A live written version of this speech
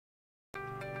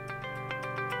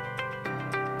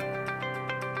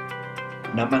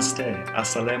Namaste,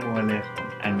 Assalamu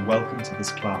alaikum, and welcome to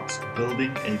this class,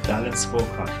 Building a Balanced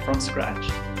Scorecard from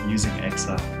Scratch using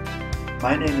Excel.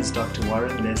 My name is Dr.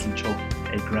 Warren Leslie Chalk,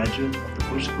 a graduate of the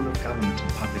Bush School of Government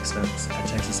and Public Service at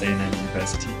Texas A&M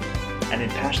University, and a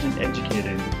passionate educator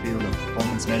in the field of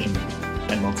performance measurement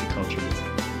and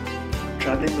multiculturalism.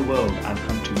 Traveling the world, I've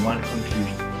come to one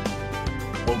conclusion.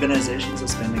 Organizations are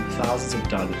spending thousands of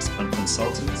dollars on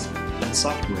consultants and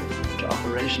software to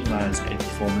operationalize a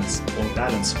performance or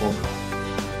balance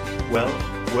scorecard. Well,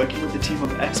 working with a team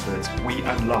of experts, we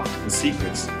unlocked the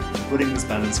secrets to putting this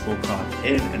balanced scorecard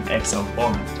in an Excel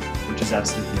format, which is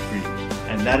absolutely free.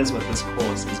 And that is what this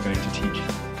course is going to teach you.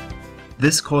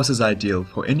 This course is ideal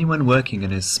for anyone working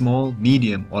in a small,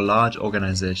 medium, or large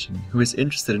organization who is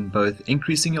interested in both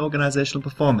increasing your organizational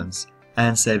performance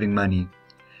and saving money.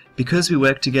 Because we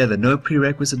work together, no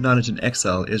prerequisite knowledge in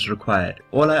Excel is required.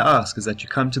 All I ask is that you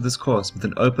come to this course with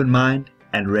an open mind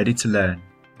and ready to learn.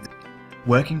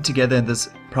 Working together in this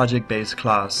project-based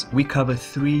class, we cover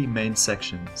three main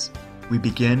sections. We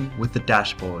begin with the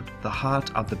dashboard, the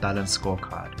heart of the balanced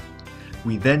scorecard.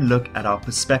 We then look at our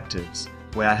perspectives,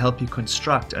 where I help you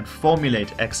construct and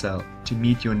formulate Excel to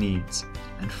meet your needs.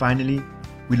 And finally,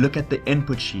 we look at the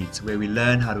input sheets, where we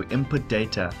learn how to input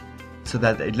data so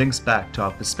that it links back to our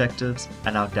perspectives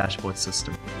and our dashboard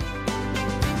system.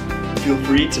 Feel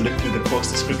free to look through the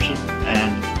course description,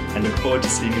 and I look forward to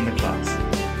seeing you in the class.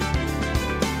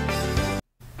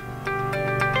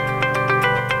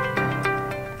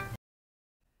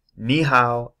 Ni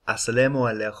hao,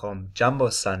 assalamu alaikum, jambo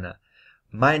sana.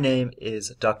 My name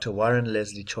is Dr. Warren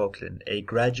Leslie Chalklin, a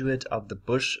graduate of the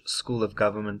Bush School of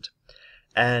Government,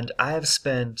 and I have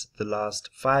spent the last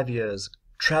 5 years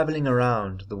traveling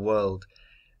around the world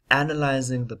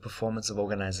analyzing the performance of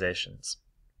organizations.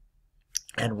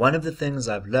 And one of the things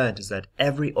I've learned is that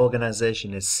every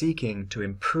organization is seeking to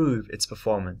improve its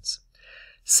performance.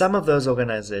 Some of those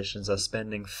organizations are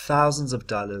spending thousands of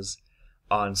dollars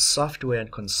on software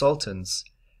and consultants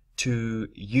to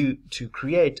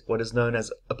create what is known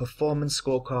as a performance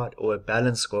scorecard or a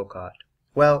balanced scorecard.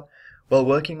 Well, while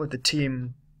working with the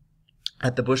team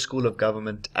at the Bush School of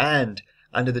Government and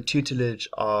under the tutelage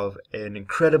of an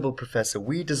incredible professor,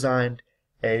 we designed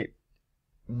a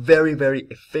very, very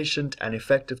efficient and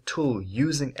effective tool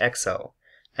using Excel.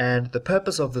 And the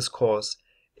purpose of this course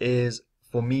is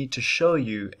for me to show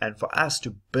you and for us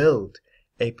to build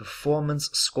a performance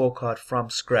scorecard from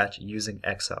scratch using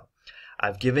Excel.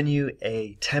 I've given you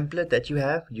a template that you're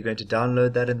going to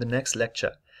download that in the next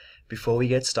lecture before we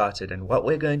get started. And what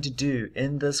we're going to do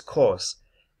in this course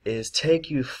is take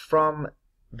you from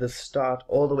the start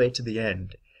all the way to the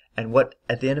end, and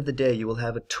at the end of the day you will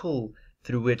have a tool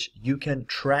through which you can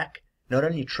not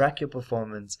only track your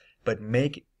performance, but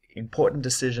make important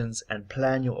decisions and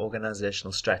plan your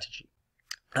organizational strategy.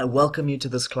 I welcome you to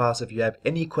this class. If you have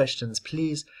any questions,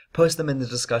 please post them in the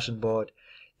discussion board.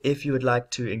 If you would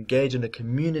like to engage in a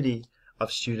community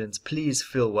of students, please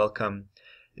feel welcome.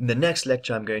 In the next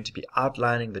lecture, I'm going to be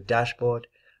outlining the dashboard.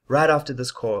 Right after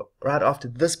this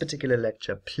particular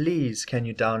lecture, please can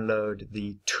you download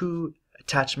the 2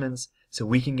 attachments so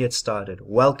we can get started.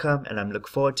 Welcome, and I look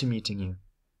forward to meeting you.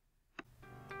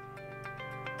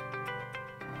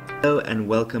 Hello and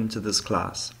welcome to this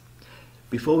class.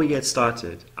 Before we get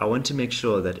started, I want to make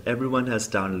sure that everyone has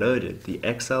downloaded the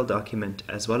Excel document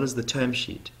as well as the term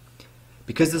sheet.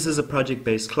 Because this is a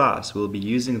project-based class, we'll be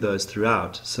using those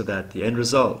throughout so that the end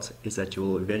result is that you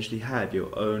will eventually have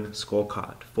your own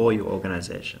scorecard for your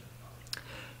organization.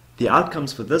 The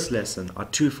outcomes for this lesson are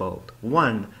twofold.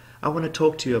 One, I want to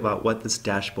talk to you about what this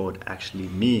dashboard actually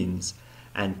means.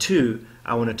 And two,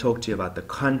 I want to talk to you about the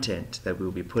content that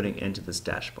we'll be putting into this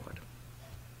dashboard.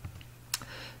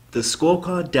 The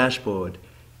scorecard dashboard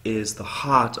is the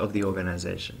heart of the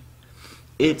organization.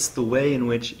 It's the way in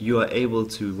which you are able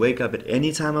to wake up at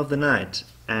any time of the night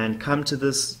and come to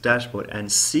this dashboard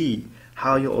and see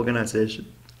how your organization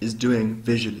is doing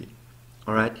visually.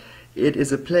 All right? It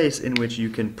is a place in which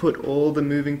you can put all the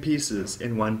moving pieces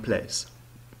in one place.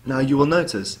 Now you will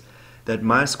notice that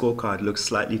my scorecard looks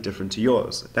slightly different to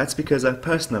yours. That's because I've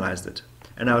personalized it.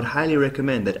 And I would highly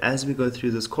recommend that as we go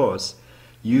through this course,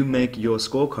 you make your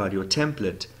scorecard, your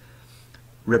template,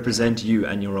 represent you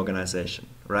and your organization,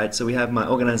 right? So we have my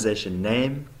organization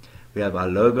name, we have our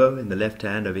logo in the left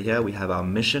hand over here, we have our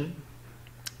mission,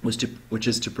 which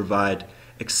is to provide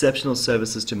exceptional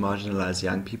services to marginalized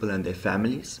young people and their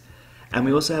families, and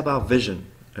we also have our vision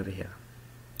over here.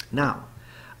 Now,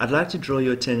 I'd like to draw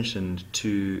your attention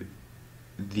to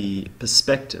the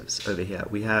perspectives over here.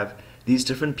 We have these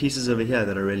different pieces over here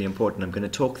that are really important. I'm going to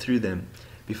talk through them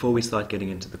before we start getting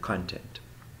into the content.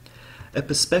 A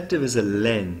perspective is a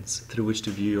lens through which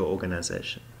to view your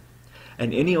organization.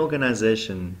 And any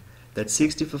organization that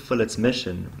seeks to fulfill its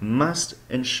mission must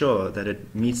ensure that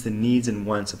it meets the needs and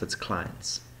wants of its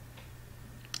clients.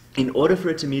 In order for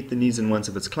it to meet the needs and wants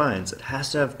of its clients, it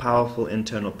has to have powerful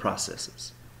internal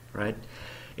processes, right?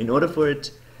 In order for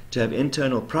it to have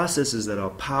internal processes that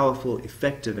are powerful,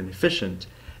 effective, and efficient,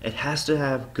 it has to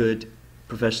have good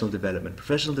professional development.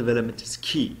 Professional development is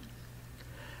key.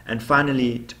 And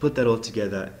finally, to put that all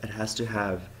together, it has to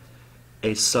have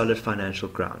a solid financial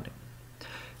grounding.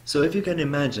 So if you can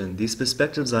imagine, these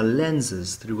perspectives are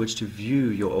lenses through which to view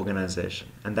your organization.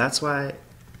 And that's why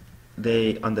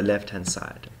they on the left-hand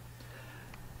side.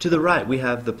 To the right, we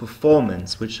have the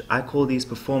performance, which I call these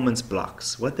performance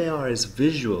blocks. What they are is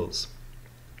visuals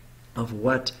of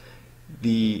what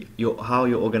how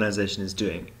your organization is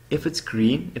doing. If it's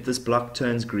green, if this block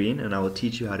turns green, and I will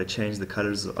teach you how to change the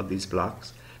colors of these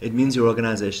blocks, it means your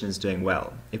organization is doing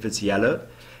well. If it's yellow,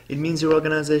 it means your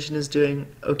organization is doing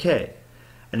okay.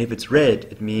 And if it's red,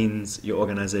 it means your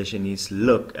organization needs to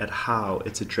look at how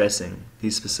it's addressing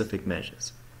these specific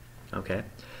measures. Okay?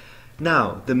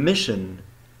 Now, the mission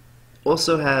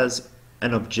also has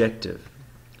an objective.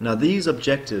 Now, these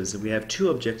objectives, we have two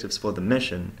objectives for the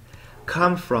mission,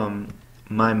 come from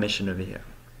my mission over here.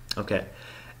 Okay?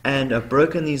 And I've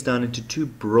broken these down into two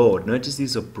broad. Notice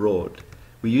these are broad.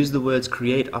 We use the words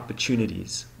create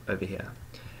opportunities over here.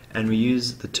 And we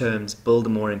use the terms build a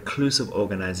more inclusive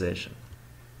organization.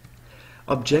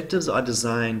 Objectives are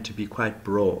designed to be quite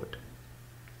broad.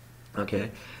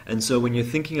 Okay? And so when you're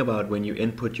thinking about when you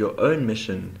input your own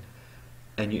mission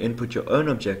and you input your own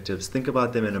objectives, think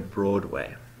about them in a broad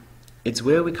way. It's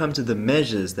where we come to the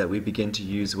measures that we begin to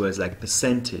use words like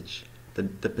percentage,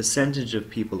 the percentage of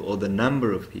people or the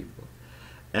number of people.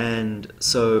 And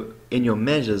so in your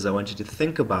measures, I want you to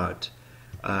think about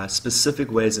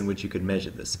specific ways in which you could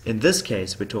measure this. In this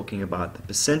case, we're talking about the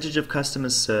percentage of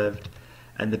customers served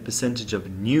and the percentage of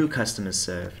new customers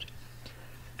served.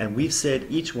 And we've said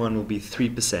each one will be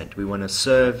 3%. We want to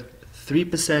serve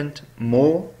 3%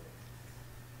 more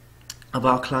of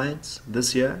our clients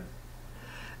this year,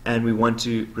 and we want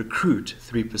to recruit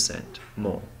 3%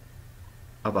 more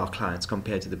of our clients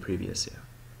compared to the previous year.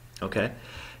 Okay?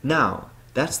 Now,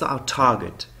 that's our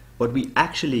target. What we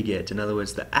actually get, in other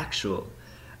words, the actual,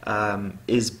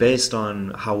 is based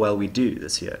on how well we do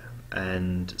this year.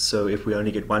 And so if we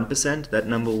only get 1%, that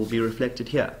number will be reflected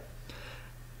here.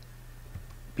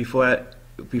 Before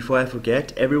I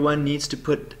forget, everyone needs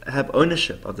to have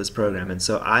ownership of this program, and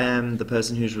so I am the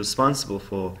person who's responsible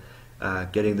for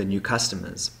getting the new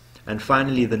customers. And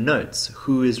finally, the notes.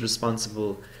 Who is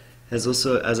responsible has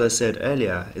also, as I said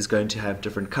earlier, is going to have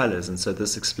different colors, and so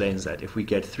this explains that. If we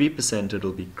get 3%,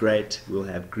 it'll be great. We'll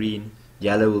have green.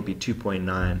 Yellow will be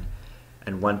 2.9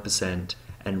 and 1%,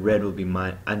 and red will be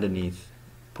underneath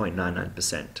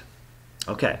 0.99%.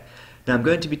 Okay. Now I'm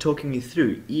going to be talking you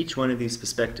through each one of these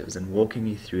perspectives and walking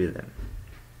you through them.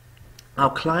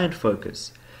 Our client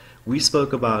focus. We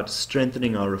spoke about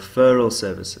strengthening our referral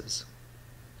services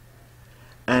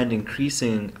and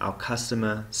increasing our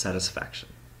customer satisfaction.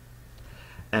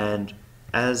 And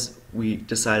as we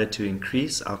decided to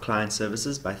increase our client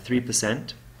services by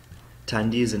 3%,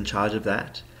 Tandy is in charge of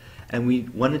that, and we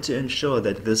wanted to ensure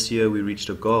that this year we reached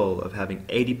a goal of having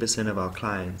 80% of our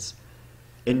clients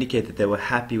indicate that they were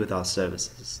happy with our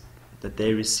services, that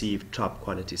they received top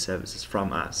quality services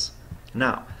from us.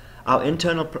 Now, our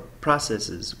internal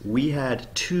processes, we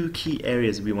had two key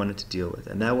areas we wanted to deal with,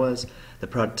 and that was the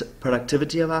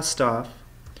productivity of our staff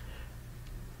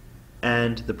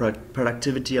and the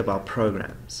productivity of our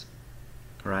programs.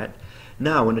 All right?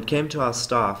 Now, when it came to our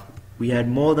staff, we had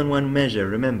more than one measure.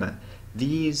 Remember,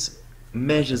 these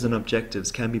measures and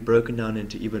objectives can be broken down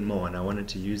into even more, and I wanted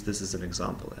to use this as an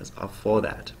example for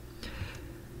that.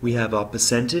 We have our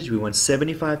percentage. We want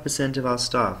 75% of our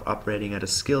staff operating at a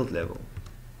skilled level.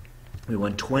 We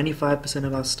want 25%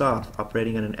 of our staff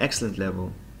operating at an excellent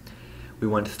level. We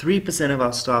want 3% of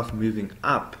our staff moving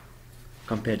up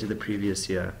compared to the previous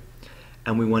year.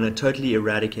 And we want to totally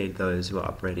eradicate those who are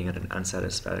operating at an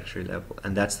unsatisfactory level.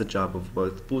 And that's the job of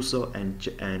both Puso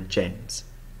and James.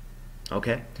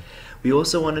 Okay? We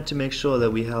also wanted to make sure that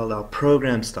we held our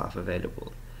program staff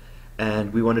available.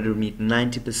 And we wanted to meet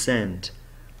 90%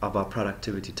 of our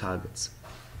productivity targets.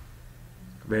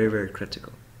 Very, very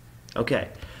critical. Okay,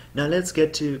 now let's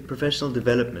get to professional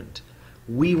development.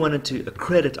 We wanted to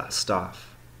accredit our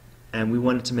staff, and we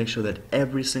wanted to make sure that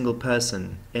every single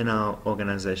person in our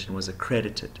organization was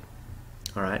accredited.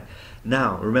 All right.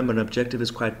 Now, remember, an objective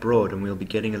is quite broad, and we'll be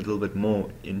getting a little bit more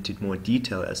into more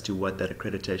detail as to what that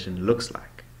accreditation looks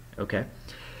like. Okay.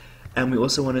 And we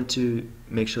also wanted to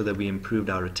make sure that we improved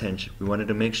our retention. We wanted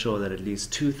to make sure that at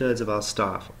least 2/3 of our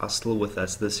staff are still with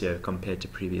us this year compared to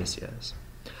previous years.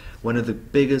 One of the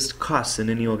biggest costs in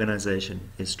any organization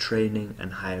is training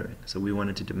and hiring, so we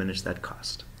wanted to diminish that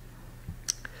cost.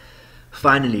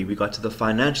 Finally, we got to the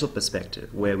financial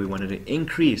perspective, where we wanted to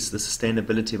increase the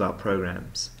sustainability of our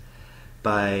programs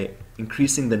by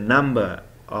increasing the number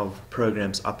of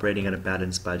programs operating at a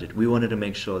balanced budget. We wanted to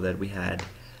make sure that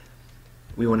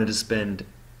we wanted to spend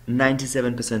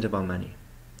 97% of our money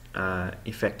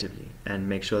effectively and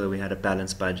make sure that we had a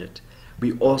balanced budget.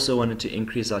 We also wanted to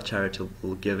increase our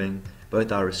charitable giving,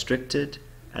 both our restricted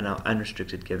and our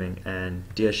unrestricted giving, and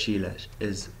dear Sheila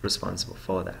is responsible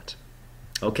for that.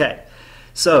 Okay,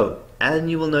 so,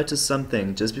 and you will notice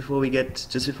something just before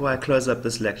I close up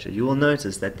this lecture. You will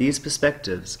notice that these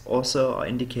perspectives also are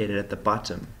indicated at the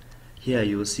bottom. Here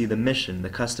you will see the mission, the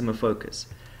customer focus,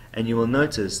 and you will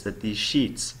notice that these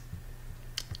sheets,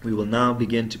 we will now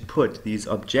begin to put these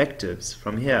objectives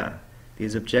from here,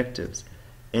 these objectives,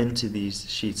 into these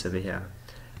sheets over here.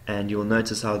 And you'll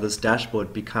notice how this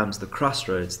dashboard becomes the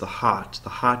crossroads, the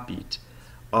heartbeat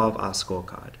of our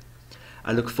scorecard.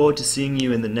 I look forward to seeing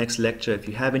you in the next lecture. If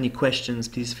you have any questions,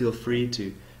 please feel free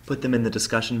to put them in the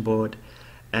discussion board.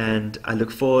 And I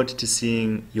look forward to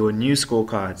seeing your new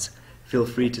scorecards. Feel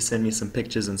free to send me some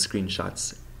pictures and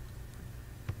screenshots.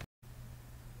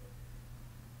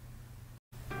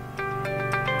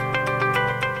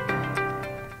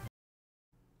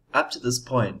 Up to this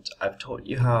point, I've taught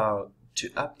you how to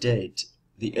update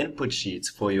the input sheets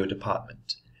for your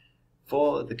department.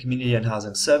 For the Community and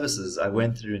Housing Services, I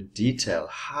went through in detail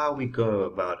how we go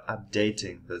about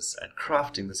updating this and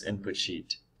crafting this input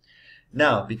sheet.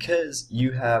 Now, because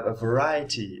you have a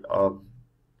variety of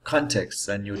contexts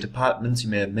and your departments, you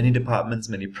may have many departments,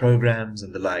 many programs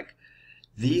and the like,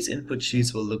 these input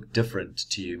sheets will look different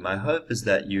to you. My hope is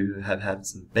that you have had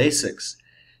some basics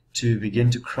to begin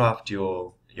to craft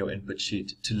your input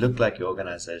sheet to look like your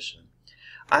organization.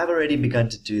 I've already begun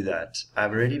to do that.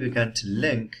 I've already begun to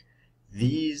link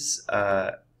these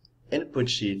input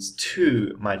sheets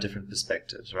to my different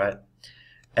perspectives, right?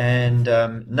 And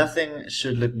nothing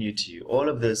should look new to you. All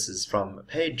of this is from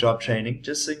paid job training,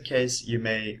 just in case you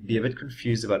may be a bit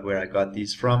confused about where I got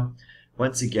these from.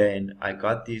 Once again, I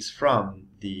got these from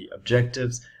the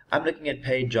objectives. I'm looking at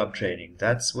paid job training.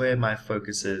 That's where my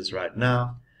focus is right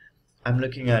now. I'm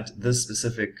looking at this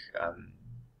specific,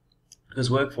 because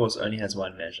workforce only has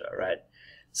one measure, right?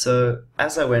 So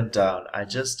as I went down, I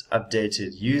just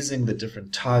updated using the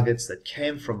different targets that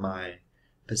came from my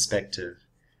perspective,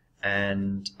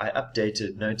 and I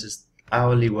updated, noticed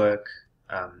hourly work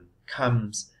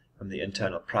comes from the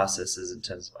internal processes in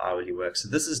terms of hourly work. So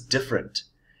this is different,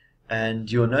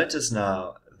 and you'll notice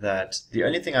now that the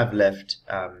only thing I've left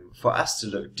for us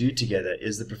to do together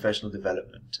is the professional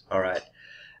development, all right?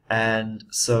 And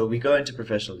so we go into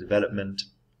professional development,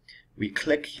 we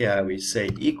click here, we say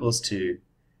equals to,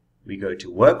 we go to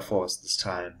workforce this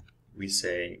time, we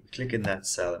click in that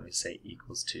cell and we say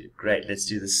equals to. Great, let's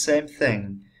do the same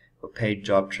thing for paid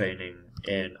job training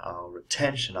in our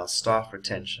retention, our staff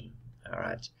retention,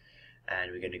 alright?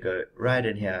 And we're going to go right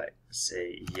in here,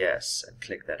 say yes, and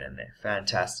click that in there.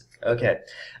 Fantastic. Okay,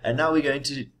 and now we're going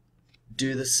to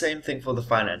do the same thing for the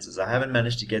finances. I haven't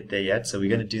managed to get there yet, so we're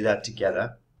going to do that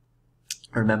together.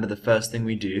 Remember, the first thing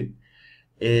we do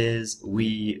is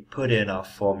we put in our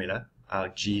formula, our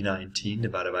G19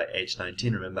 divided by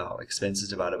H19. Remember, our expenses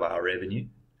divided by our revenue.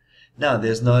 Now,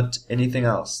 there's not anything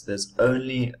else. There's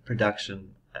only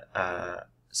production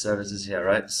services here,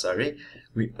 right? Sorry.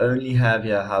 We only have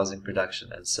here housing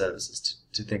production and services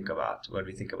to think about when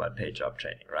we think about paid job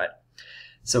training, right?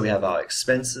 So we have our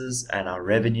expenses and our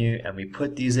revenue, and we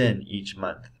put these in each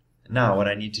month. Now, what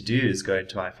I need to do is go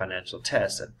into my financial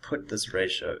test and put this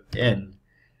ratio in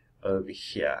over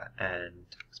here and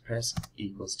press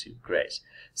equals to. Great.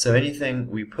 So anything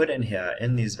we put in here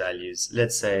in these values,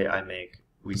 let's say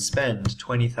we spend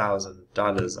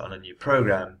 $20,000 on a new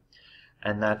program,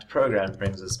 and that program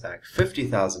brings us back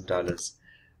 $50,000.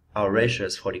 Our ratio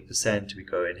is 40%. We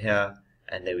go in here,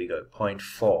 and there we go,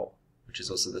 0.4, which is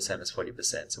also the same as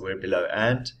 40%. So we're below,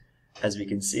 and as we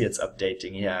can see, it's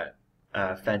updating here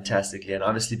fantastically. And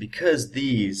obviously, because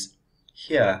these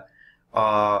here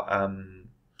are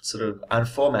sort of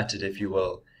unformatted, if you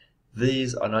will,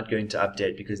 these are not going to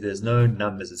update because there's no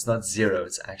numbers. It's not zero.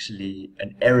 It's actually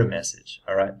an error message.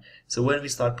 All right. So when we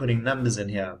start putting numbers in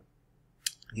here,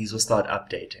 these will start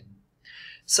updating.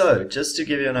 So just to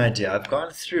give you an idea, I've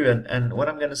gone through, and what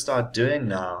I'm going to start doing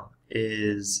now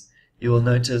is, you will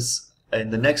notice in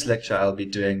the next lecture I'll be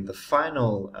doing the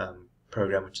final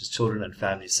program, which is Children and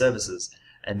Family Services,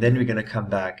 and then we're going to come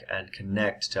back and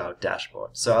connect to our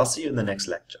dashboard. So I'll see you in the next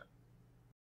lecture.